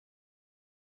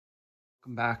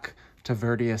Welcome back to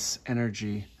Verdius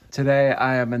Energy. Today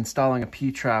I am installing a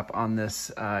P-trap on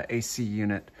this AC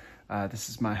unit. This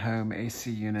is my home AC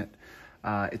unit.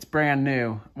 It's brand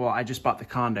new. Well, I just bought the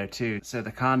condo too, so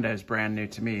the condo is brand new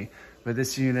to me. But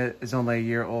this unit is only a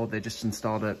year old. They just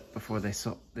installed it before they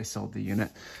sold the unit.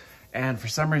 And for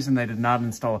some reason they did not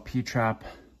install a P-trap,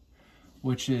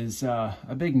 which is a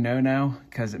big no-no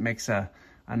because it makes a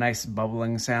nice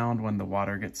bubbling sound when the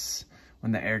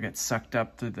air gets sucked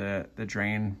up through the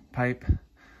drain pipe.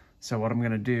 So what I'm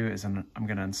gonna do is I'm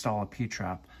gonna install a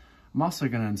P-trap. I'm also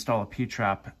gonna install a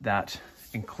P-trap that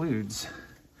includes,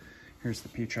 here's the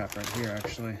P-trap right here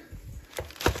actually.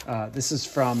 This is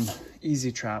from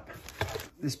EZ Trap.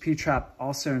 This P-trap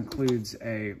also includes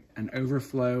an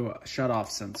overflow shutoff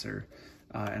sensor.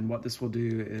 And what this will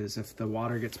do is if the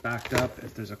water gets backed up,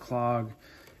 if there's a clog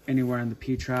anywhere in the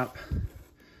P-trap,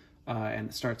 and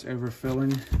it starts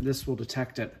overfilling, this will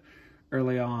detect it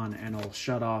early on and it'll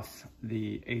shut off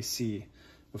the AC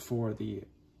before the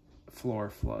floor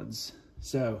floods.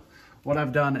 So what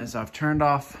I've done is I've turned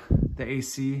off the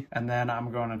AC and then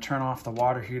I'm going to turn off the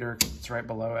water heater because it's right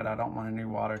below it. I don't want any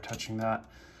water touching that,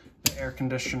 the air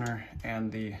conditioner, and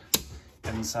the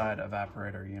inside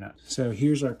evaporator unit. So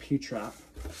here's our P-trap.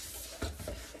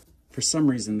 For some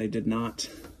reason they did not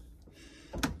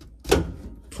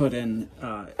put in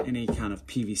any kind of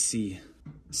PVC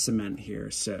cement here,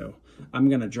 so I'm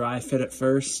gonna dry fit it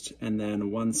first, and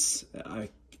then once I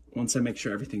make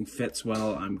sure everything fits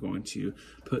well, I'm going to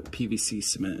put PVC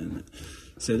cement in it.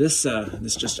 So this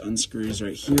just unscrews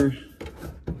right here.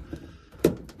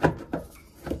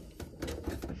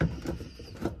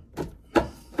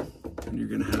 And you're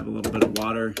gonna have a little bit of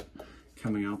water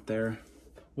coming out there.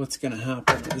 What's gonna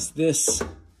happen is this,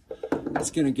 it's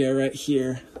gonna go right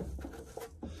here.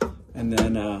 And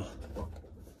then, kind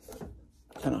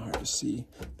of hard to see,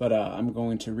 but I'm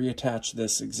going to reattach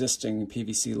this existing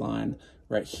PVC line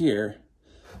right here.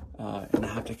 And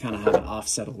I have to kind of have it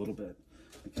offset a little bit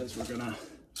because we're gonna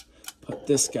put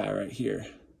this guy right here.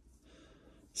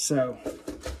 So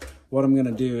what I'm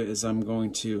gonna do is I'm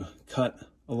going to cut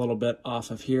a little bit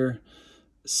off of here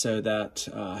so that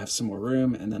I have some more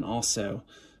room, and then also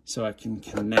so I can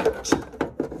connect,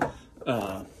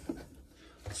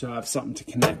 so I have something to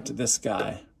connect this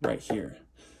guy right here.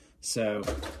 So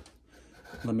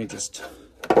let me just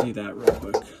do that real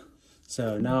quick.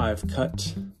 So now I've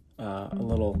cut a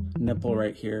little nipple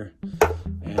right here,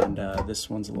 and this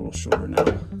one's a little shorter now.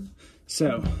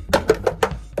 So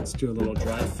let's do a little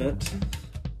dry fit.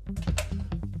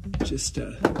 Just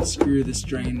screw this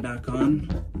drain back on.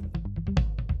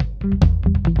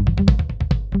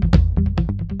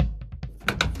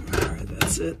 All right,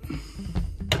 that's it.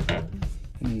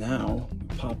 And now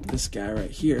pop this guy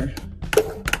right here.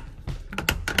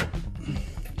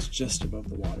 It's just above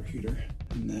the water heater.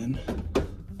 And then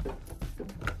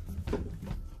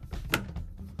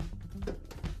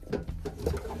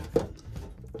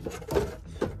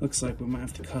looks like we might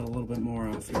have to cut a little bit more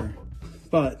off here.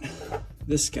 But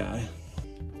this guy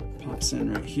pops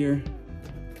in right here.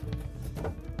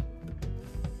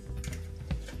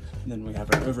 And then we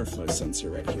have our overflow sensor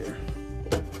right here.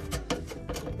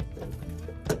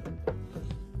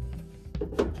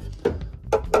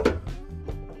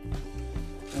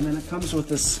 And then it comes with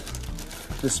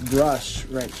this brush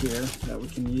right here that we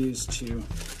can use to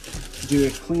do a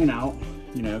clean out,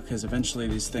 you know, because eventually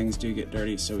these things do get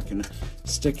dirty, so we can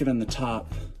stick it in the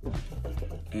top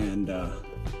and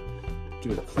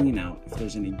do a clean out if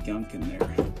there's any gunk in there,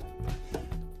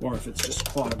 or if it's just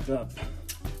clogged up.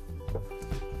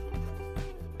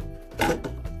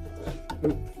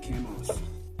 Oop, it came off.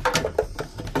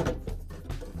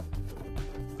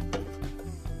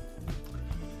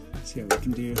 So we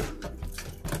can do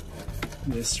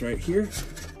this right here,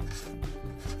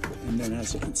 and then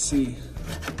as you can see,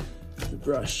 the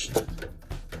brush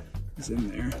is in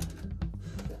there,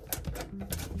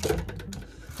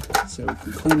 so we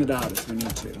can clean it out if we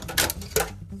need to.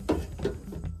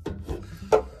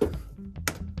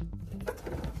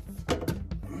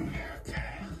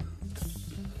 Okay.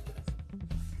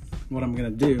 What I'm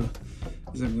going to do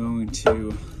is I'm going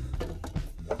to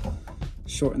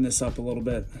shorten this up a little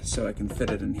bit so I can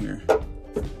fit it in here.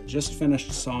 Just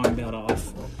finished sawing that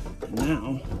off, and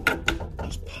now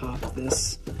just pop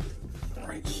this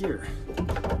right here.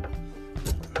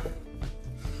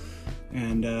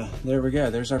 And there we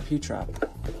go, there's our P-trap.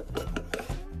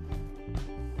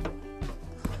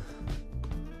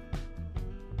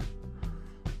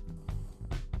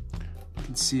 You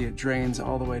can see it drains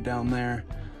all the way down there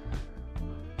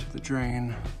to the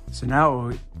drain. So now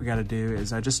what we gotta do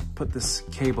is I just put this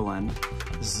cable in.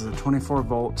 This is a 24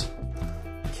 volt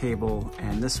cable,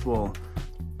 and this will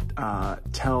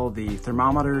tell the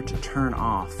thermometer to turn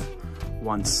off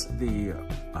once the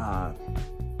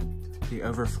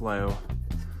overflow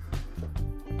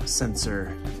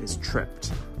sensor is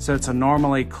tripped. So it's a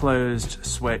normally closed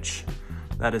switch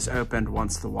that is opened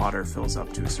once the water fills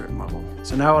up to a certain level.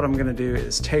 So now what I'm gonna do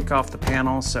is take off the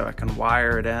panel so I can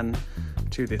wire it in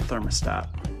to the thermostat.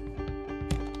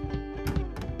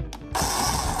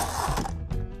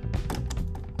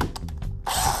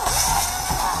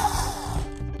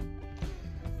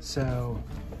 So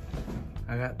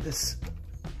I got this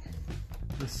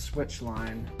switch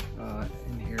line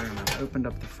in here, and I've opened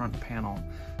up the front panel.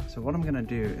 So what I'm gonna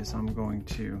do is I'm going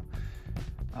to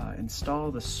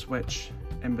install the switch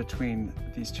in between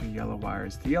these two yellow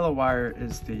wires. The yellow wire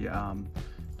is the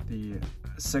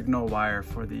signal wire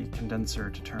for the condenser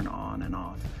to turn on and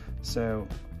off. So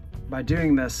by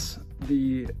doing this,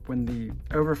 when the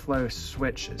overflow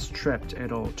switch is tripped,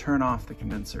 it'll turn off the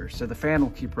condenser. So the fan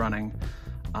will keep running,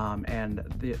 and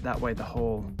that way the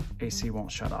whole AC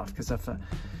won't shut off. Because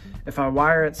if I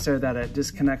wire it so that it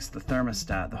disconnects the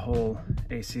thermostat, the whole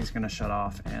AC is going to shut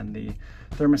off, and the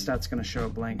thermostat's going to show a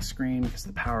blank screen because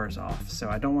the power is off. So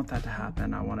I don't want that to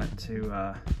happen. I want it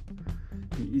to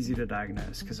be easy to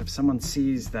diagnose, because if someone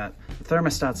sees that the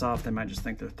thermostat's off, they might just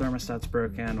think their thermostat's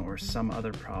broken or some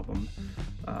other problem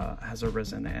has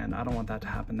arisen, and I don't want that to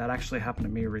happen. That actually happened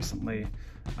to me recently,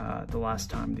 the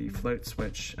last time the float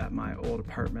switch at my old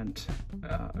apartment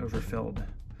overfilled.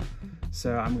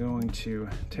 So I'm going to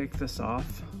take this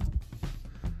off,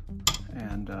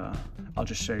 and I'll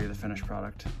just show you the finished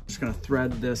product. I'm just gonna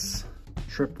thread this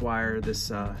trip wire,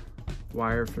 this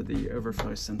wire for the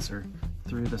overflow sensor,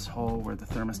 through this hole where the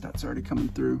thermostat's already coming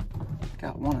through.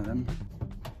 Got one of them.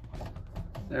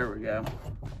 There we go.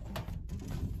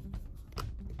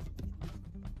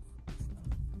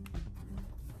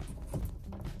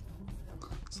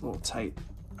 It's a little tight.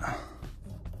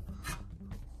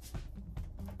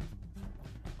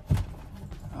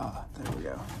 There we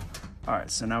go. All right,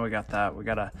 so now we got that. We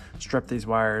gotta strip these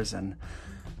wires and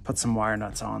put some wire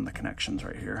nuts on the connections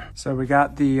right here. So we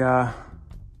got it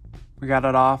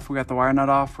off. We got the wire nut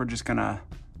off. We're just gonna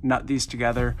nut these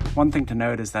together. One thing to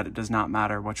note is that it does not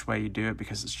matter which way you do it,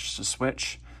 because it's just a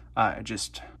switch. It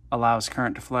just allows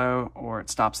current to flow, or it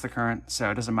stops the current,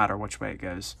 so it doesn't matter which way it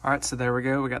goes. All right, so there we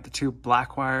go. We got the two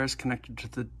black wires connected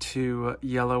to the two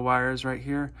yellow wires right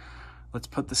here. Let's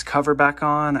put this cover back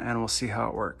on and we'll see how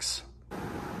it works.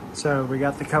 So we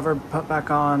got the cover put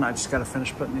back on. I just got to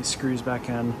finish putting these screws back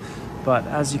in. But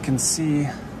as you can see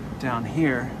down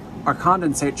here, our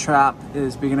condensate trap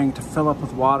is beginning to fill up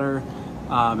with water,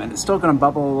 and it's still going to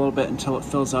bubble a little bit until it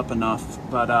fills up enough.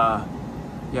 But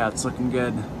yeah, it's looking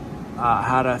good. I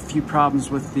had a few problems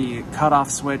with the cutoff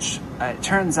switch. It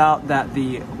turns out that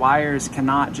the wires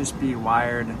cannot just be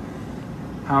wired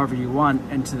however you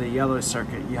want into the yellow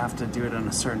circuit. You have to do it in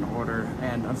a certain order,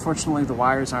 and unfortunately the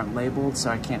wires aren't labeled, so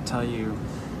I can't tell you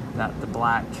that the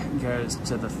black goes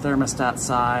to the thermostat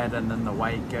side and then the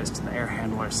white goes to the air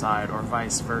handler side, or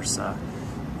vice versa.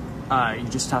 You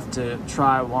just have to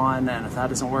try one, and if that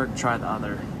doesn't work, try the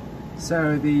other.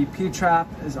 So the P-trap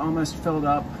is almost filled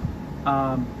up.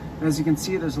 As you can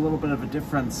see, there's a little bit of a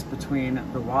difference between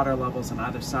the water levels on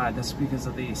either side. This is because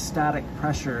of the static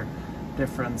pressure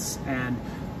difference, and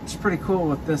it's pretty cool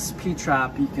with this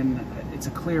P-trap. It's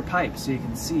a clear pipe, so you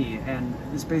can see, and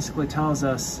this basically tells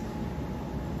us,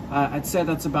 I'd say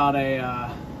that's about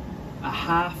a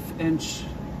half-inch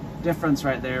difference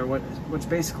right there, which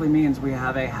basically means we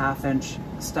have a half-inch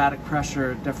static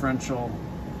pressure differential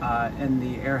in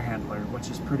the air handler, which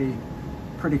is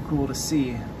pretty cool to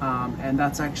see, and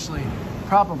that's actually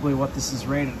probably what this is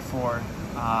rated for.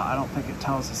 I don't think it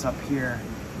tells us up here,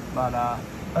 but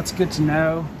that's good to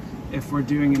know if we're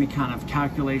doing any kind of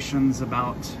calculations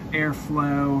about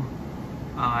airflow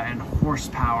and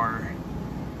horsepower.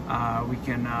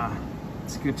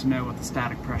 It's good to know what the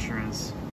static pressure is.